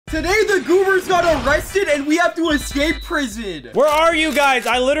Today, the Goobers got arrested and we have to escape prison. Where are you guys?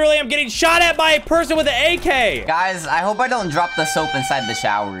 I literally am getting shot at by a person with an AK. Guys, I hope I don't drop the soap inside the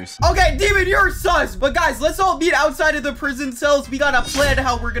showers. Okay, Demon, you're sus. But guys, let's all meet outside of the prison cells. We got a plan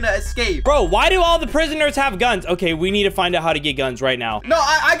how we're gonna escape. Bro, why do all the prisoners have guns? Okay, we need to find out how to get guns right now. No,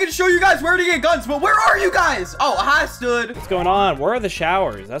 I can show you guys where to get guns, but where are you guys? Oh, hi, Stood. What's going on? Where are the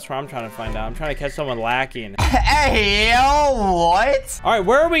showers? That's where I'm trying to find out. I'm trying to catch someone lacking. Hey, yo, what? All right,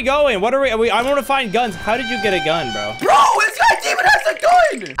 where are we going? What are we? I want to find guns. How did you get a gun, bro? Bro, this guy Demon has a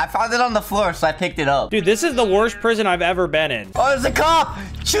gun. I found it on the floor, so I picked it up. Dude, this is the worst prison I've ever been in. Oh, there's a cop.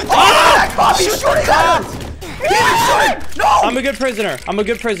 Shoot the that cop. cop. He's Shoot the shooting cop. at us. Demon, shoot. No. I'm a good prisoner. I'm a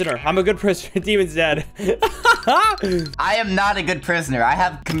good prisoner. I'm a good prisoner. Demon's dead. I am not a good prisoner. I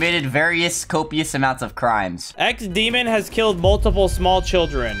have committed various copious amounts of crimes. xDemon has killed multiple small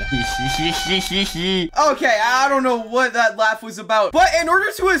children. Okay, I don't know what that laugh was about. But in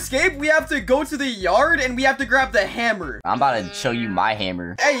order to escape, we have to go to the yard and we have to grab the hammer. I'm about to show you my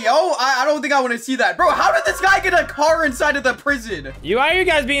hammer. Hey, yo, I don't think I want to see that. Bro, how did this guy get a car inside of the prison? Why are you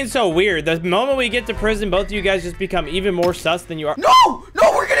guys being so weird? The moment we get to prison, both of you guys just become even more sus than you are. No,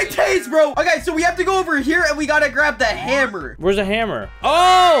 we're getting tased, bro. Okay, so we have to go over here and we gotta grab the hammer. Where's the hammer?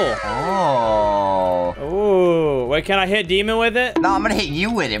 Oh! Oh. Oh. Wait, can I hit Demon with it? No, I'm gonna hit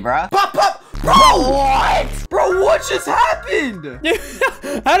you with it, bro. Pop, pop. Bro, what? Bro, what just happened?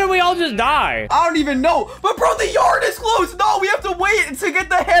 How did we all just die? I don't even know. But bro, the yard is closed. No, we have to wait to get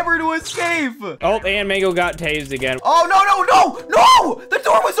the hammer to escape. Oh, and Mango got tased again. Oh, no. The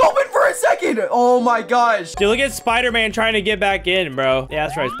door was open for a second. Oh my gosh. Dude, look at Spider-Man trying to get back in, bro. Yeah,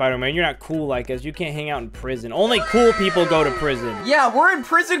 that's right, Spider-Man. You're not cool like us. You can't hang out in prison. Only cool people go to prison. Yeah, we're in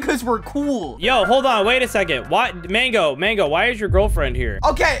prison because we're cool. Yo, hold on. Wait a second. What? Mango, why is your girlfriend here?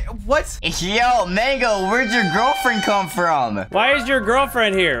 Okay, what? Yo, Mango, where'd your girlfriend come from? Why is your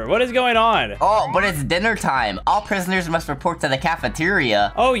girlfriend here? What is going on? Oh, but it's dinner time. All prisoners must report to the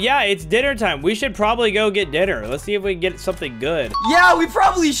cafeteria. Oh, yeah, it's dinner time. We should probably go get dinner. Let's see if we can get something good. Yeah, we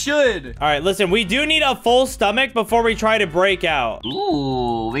probably should. All right, listen, we do need a full stomach before we try to break out.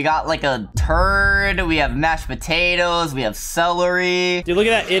 Ooh, we got like a turd. We have mashed potatoes. We have celery. Dude, look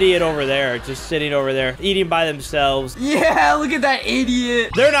at that idiot over there, just sitting over there, eating by themselves. Yeah, look at that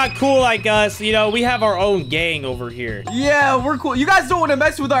idiot. They're not cool like us. You know, we have our own gang over here. Yeah, we're cool. You guys don't want to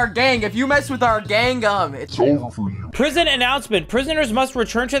mess with our gang. If you mess with our gang, it's over for you. Prison announcement. Prisoners must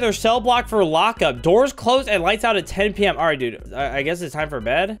return to their cell block for lockup. Doors closed and lights out at 10 p.m. All right, dude. I guess it's time for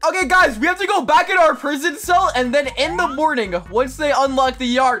bed. Okay, guys, we have to go back in our prison cell, and then in the morning, once they unlock the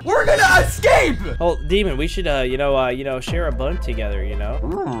yard, we're gonna escape. Oh, Demon, we should, share a bunk together, you know?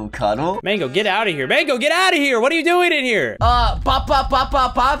 Ooh, cuddle. Mango, get out of here. Mango, get out of here. What are you doing in here? Pop.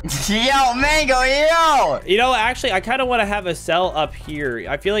 Yo, Mango, yo. You know, actually, I kind of want to have a cell up here.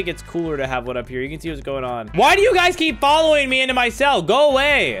 I feel like it's cooler to have one up here. You can see what's going on. Why do you guys keep following me into my cell? Go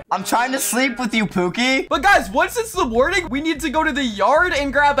away. I'm trying to sleep with you, Pookie. But guys, once it's the morning, we need to go to the yard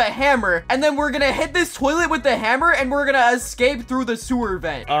and grab a hammer. And then we're gonna hit this toilet with the hammer and we're gonna escape through the sewer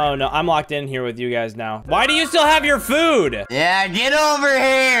vent. Oh, no. I'm locked in here with you guys now. Why do you still have your food? Yeah, get over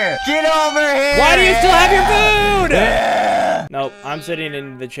here. Get over here. Why do you still have your food? Yeah. Nope. I'm sitting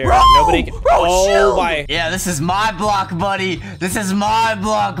in the chair. Bro, Nobody can. Oh, my. Yeah, this is my block, buddy. This is my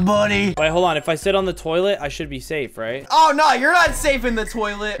block, buddy. Wait, hold on. If I sit on the toilet, I should be safe, right? Oh, no, you're not safe in the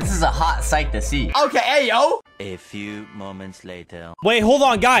toilet. This is a hot sight to see. Okay, hey, yo. A few moments later. Wait, hold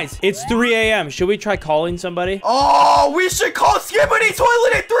on, guys. It's 3 a.m. Should we try calling somebody? Oh, we should call Skibbity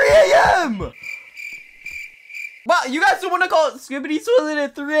Toilet at 3 a.m. Wow, you guys don't want to call Skibbity Toilet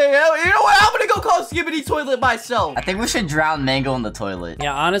at 3 a.m.? You know what? I'm going to go call Skibbity Toilet myself. I think we should drown Mango in the toilet.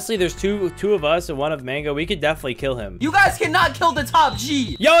 Yeah, honestly, there's two of us and one of Mango. We could definitely kill him. You guys cannot kill the top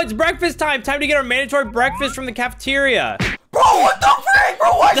G. Yo, it's breakfast time. Time to get our mandatory breakfast from the cafeteria. Bro, what the frick?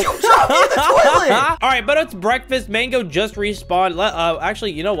 Bro, why'd you drop me in the toilet? All right, but it's breakfast. Mango just respawned.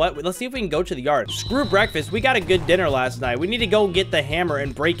 Actually, you know what? Let's see if we can go to the yard. Screw breakfast. We got a good dinner last night. We need to go get the hammer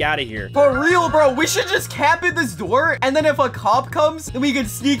and break out of here. For real, bro. We should just camp in this door, and then if a cop comes, then we can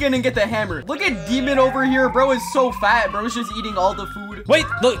sneak in and get the hammer. Look at Demon over here. Bro is so fat. Bro is just eating all the food. Wait,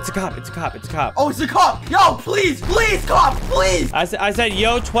 look. It's a cop. It's a cop. It's a cop. Oh, it's a cop. Yo, please, cop, please. I said,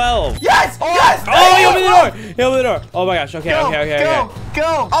 yo, 12. Yes, yes. Oh, he opened the door. He opened the door. Oh, my gosh. Okay.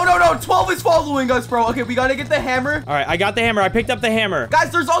 Go. Oh, no. 12 is following us, bro. Okay, we gotta get the hammer. All right, I got the hammer. I picked up the hammer.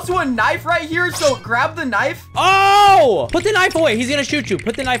 Guys, there's also a knife right here, so grab the knife. Oh! Put the knife away. He's gonna shoot you.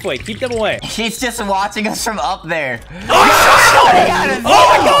 Put the knife away. Keep them away. He's just watching us from up there. Oh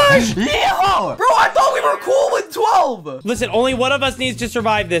my gosh! Yo! Bro, I thought we were cool with 12. Listen, only one of us needs to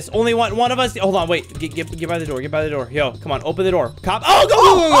survive this. Only one of us. Hold on, wait. Get by the door. Get by the door. Yo, come on. Open the door. Cop.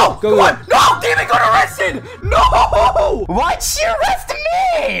 Oh, go. Come on. No, Demon got arrested. No. Why'd she arrest me?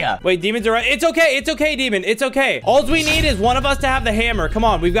 Wait, Demon's alright. It's okay. It's okay, Demon. It's okay. All we need is one of us to have the hammer. Come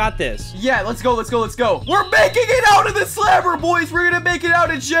on, we've got this. Yeah, let's go. We're making it out of the slammer, boys. We're gonna make it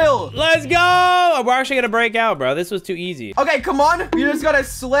out of jail. Let's go. We're actually gonna break out, bro. This was too easy. Okay, come on. We just gotta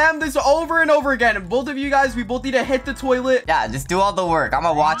slam this over and over again. Both of you guys, we both need to hit the toilet. Yeah, just do all the work. I'm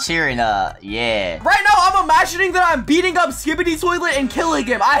gonna watch here and, yeah. Right now, I'm imagining that I'm beating up Skibbity Toilet and killing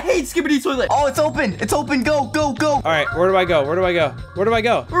him. I hate Skibbity Toilet. Oh, it's open. It's open. Go. All right, where do I go? Where do I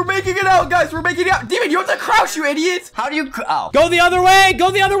go? We're making it out, guys. We're making it out. Demon, you have to crouch, you idiot. How do you... Oh. Go the other way. Go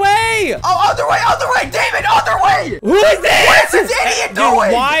the other way. Oh, other way. Demon, other way. Who is this? What is this idiot doing?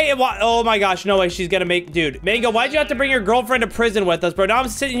 Dude, why? Oh my gosh, no way. She's gonna make... Dude, Mango, why'd you have to bring your girlfriend to prison with us, bro? Now I'm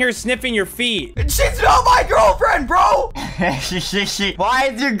sitting here sniffing your feet. She's not my girlfriend, bro. Why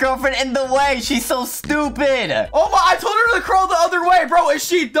is your girlfriend in the way? She's so stupid. Oh my, I told her to crawl the other way, bro. Is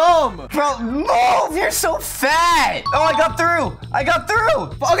she dumb? Bro, move. You're so fat. Oh, I got through.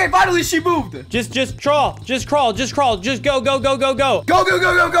 Okay, finally she moved. Just crawl. Just go. Go.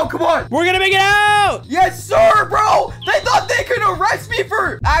 Come on. We're gonna make it out. Yes, sir, bro. They thought they could arrest me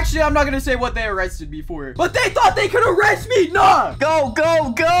for... Actually, I'm not gonna say what they arrested me for. But they thought they could arrest me. Nah. Go.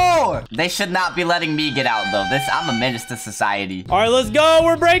 They should not be letting me get out, though. I'm a menace to society. All right, let's go.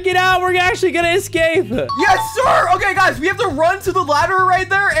 We're breaking out. We're actually gonna escape. Yes, sir. Okay, guys, we have to run to the ladder right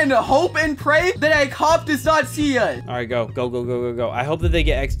there and hope and pray that a cop does not see us. All right, go. I hope that they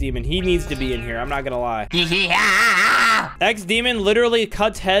get xDemon. He needs to be in here. I'm not gonna lie. xDemon literally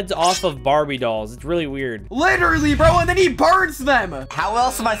cuts heads off of Barbie dolls. It's really weird. Literally, bro, and then he burns them. How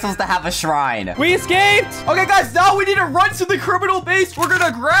else am I supposed to have a shrine? We escaped. Okay, guys, now we need to run to the criminal base. We're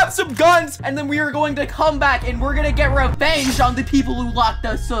gonna grab some guns, and then we are going to come back, and we're gonna get revenge on the people who locked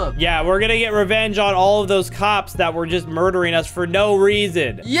us up. Yeah, we're gonna get revenge on all of those cops that were just murdering us for no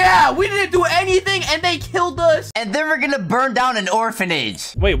reason. Yeah, we didn't do anything, and they killed us. And then we're gonna burn down an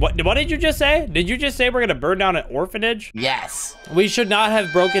orphanage. Wait, what did you just say? Did you just say we're gonna burn down an orphanage? Yes. We should not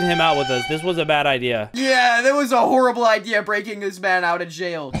have broken him out with us. This was a bad idea. Yeah, that was a horrible idea, breaking this man out of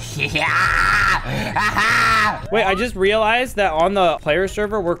jail. Wait, I just realized that on the player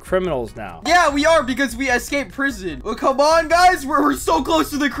server, we're criminals now. Yeah, we are, because we escaped prison. Well, come on, guys. We're so close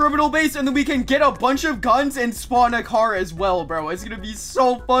to the criminal base, and then we can get a bunch of guns and spawn a car as well, bro. It's gonna be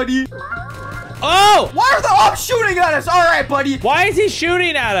so funny. Oh! Why are the ops shooting at us? All right, buddy. Why is he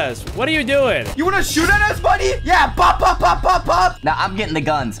shooting at us? What are you doing? You want to shoot at us, buddy? Yeah, pop. Now, I'm getting the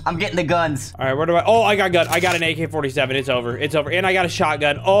guns. All right, where do I... Oh, I got gun. I got an AK-47. It's over. And I got a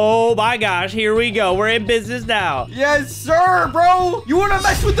shotgun. Oh, my gosh. Here we go. We're in business now. Yes, sir, bro. You want to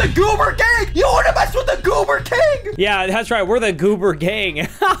mess with the Goober Gang? Yeah, that's right. We're the Goober Gang.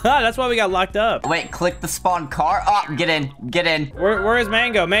 That's why we got locked up. Wait, click the spawn car. Oh, get in. Where is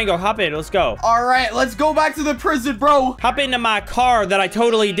Mango? Mango, hop in. Let's go. All right, let's go back to the prison, bro. Hop into my car that I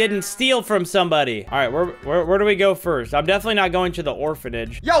totally didn't steal from somebody. All right, where do we go first? I'm definitely not going to the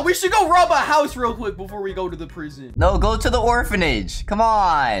orphanage. Yo, we should go rob a house real quick before we go to the prison. No, go to the orphanage. Come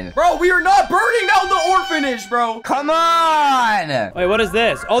on. Bro, we are not burning down the orphanage, bro. Come on. Wait, what is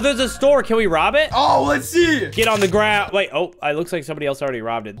this? Oh, there's a store. Can we rob it? Oh, let's see. Get on the ground. Wait, oh, it looks like somebody else already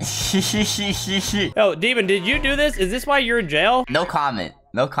robbed it. Oh, Demon, did you do this? Is this why you're in jail? No comment.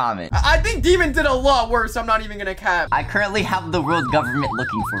 I think Demon did a lot worse. I'm not even gonna cap. I currently have the world government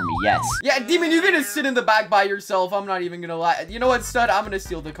looking for me, yes. Yeah, Demon, you're gonna sit in the back by yourself. I'm not even gonna lie. You know what, stud? I'm gonna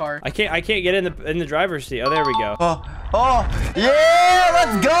steal the car. I can't get in the driver's seat. Oh, there we go. Oh, yeah,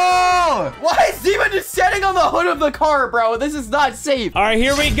 let's go. Why is Demon just sitting on the hood of the car, bro? This is not safe. All right,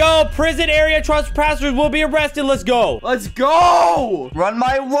 here we go. Prison area trespassers will be arrested. Let's go. Let's go. Run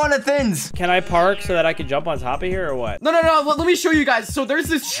my one-a-thins. Can I park so that I can jump on top of here or what? No. Let me show you guys. So there's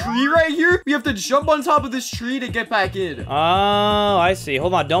this tree right here. We have to jump on top of this tree to get back in. Oh, I see.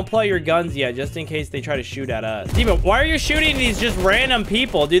 Hold on. Don't pull your guns yet, just in case they try to shoot at us. Demon, why are you shooting these just random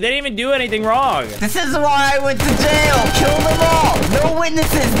people? Dude, they didn't even do anything wrong. This is why I went to jail. Kill them all. No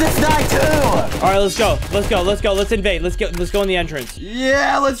witnesses this night too. All right, let's go. Let's invade. Let's go in the entrance.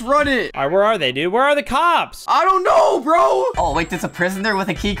 Yeah, let's run it. All right, where are they, dude? Where are the cops? I don't know, bro. Oh, wait, there's a prisoner with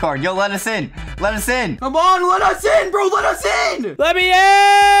a key card. Yo, let us in. Come on, let us in, bro. Let us in. Let me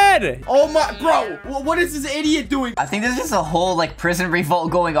in. in! Oh my, bro, what is this idiot doing? I think there's just a whole, like, prison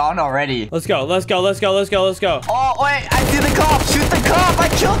revolt going on already. Let's go, let's go, let's go, let's go, let's go. Oh, wait, I see the cop. Shoot the cop. I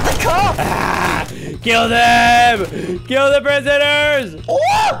killed the cop. Ah, kill them! Kill the prisoners!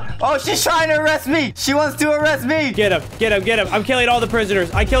 Oh, she's trying to arrest me. She wants to arrest me. Get him, get him, get him. I'm killing all the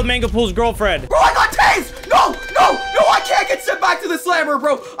prisoners. I killed Mangopool's girlfriend. Bro, I got tased! No, no, no, I can't get sent back to the slammer,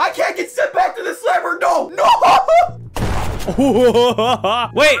 bro. I can't get sent back to the slammer. No, no.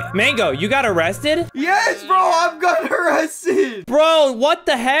 Wait, Mango, you got arrested? Yes, bro, I've got arrested. Bro, what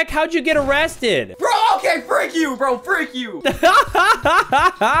the heck? How'd you get arrested? Bro, okay, freak you, bro, freak you.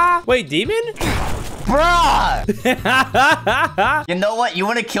 Wait, Demon? Bruh! You know what? You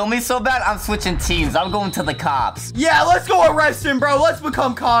want to kill me so bad? I'm switching teams. I'm going to the cops. Yeah, let's go arrest him, bro. Let's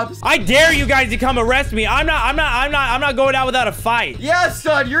become cops. I dare you guys to come arrest me. I'm not going out without a fight. Yeah,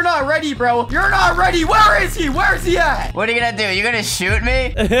 stud, you're not ready, bro. You're not ready. Where is he? Where's he at? What are you gonna do? You gonna shoot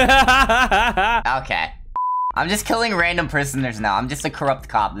me? Okay. I'm just killing random prisoners now. I'm just a corrupt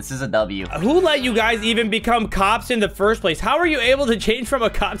cop. This is a W. Who let you guys even become cops in the first place? How are you able to change from a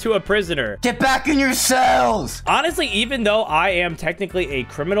cop to a prisoner? Get back in your cells! Honestly, even though I am technically a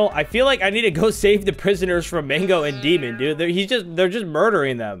criminal, I feel like I need to go save the prisoners from Mango and Demon, dude. They're just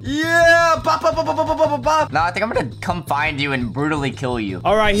murdering them. Yeah, bop, bop, bop, bop, bop, bop, bop. No, I think I'm gonna come find you and brutally kill you.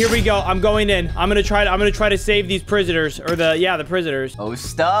 All right, here we go. I'm going in. I'm gonna try to save these prisoners, or the prisoners. Oh,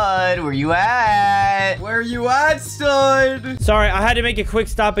 stud, where you at? Where you at, stud? Sorry, I had to make a quick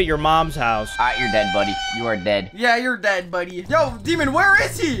stop at your mom's house. All right, you're dead, buddy. You are dead. Yeah, you're dead, buddy. Yo, Demon, where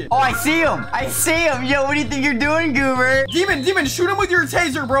is he? Oh, I see him. I see him. Yo, what do you think you're doing, Goober? Demon, shoot him with your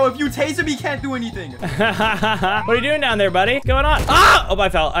taser, bro. If you tase him, he can't do anything. What are you doing down there, buddy? What's going on? Ah! Oh, I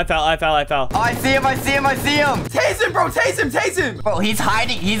fell. Oh, I see him. Tase him, bro. Tase him. Bro, he's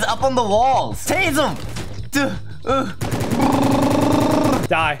hiding. He's up on the walls. Tase him.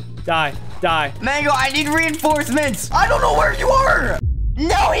 Die. Mango, I need reinforcements. I don't know where you are.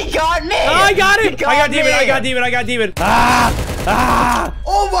 No, he got me. I got it. He I got me. Demon. Ah!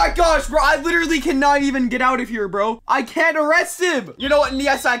 Oh my gosh, bro. I literally cannot even get out of here, bro. I can't arrest him. You know what?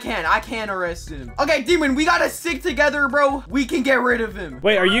 Yes, I can. I can arrest him. Okay, Demon, we gotta stick together, bro. We can get rid of him.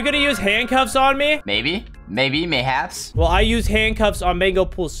 Wait, are you gonna use handcuffs on me? Maybe, mayhaps. Well, I used handcuffs on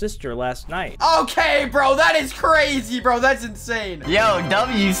Mangopool's sister last night. Okay, bro. That is crazy, bro. That's insane. Yo,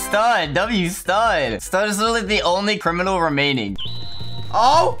 W stud. Stud is literally the only criminal remaining.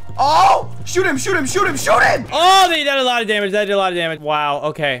 Oh! Shoot him! Oh, they did a lot of damage. Wow,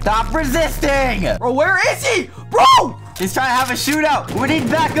 okay. Stop resisting! Bro, where is he? Bro! He's trying to have a shootout. We need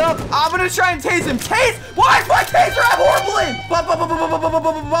backup. I'm gonna try and tase him. Tase? Why is my taser have horrible aim? Bop, bop, bop, bop, bop, bop, bop,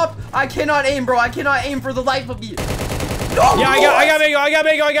 bop, bop. I cannot aim, bro. I cannot aim for the life of me. No, yeah, I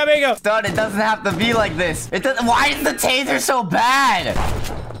got Mango. Stud, it doesn't have to be like this. Why is the taser so bad?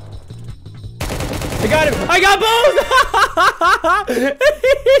 I got him. I got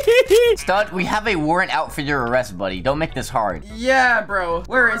both. Stud, we have a warrant out for your arrest, buddy. Don't make this hard. Yeah, bro.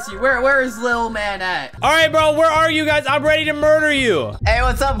 Where is he? Where is Lil Man at? All right, bro. Where are you guys? I'm ready to murder you. Hey,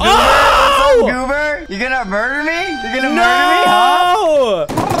 what's up, Goober? Oh! What's up, Goober? You gonna murder me? You're gonna No!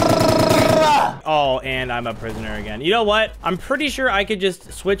 murder me, huh? Oh, and I'm a prisoner again. You know what? I'm pretty sure I could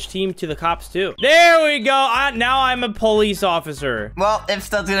just switch team to the cops too. There we go. Now I'm a police officer. Well, if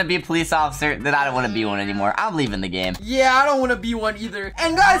Stud's gonna be a police officer, then I don't want to be one anymore. I'm leaving the game. Yeah, I don't want to be one either.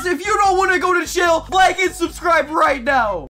 And guys, if you don't want to go to jail, like and subscribe right now.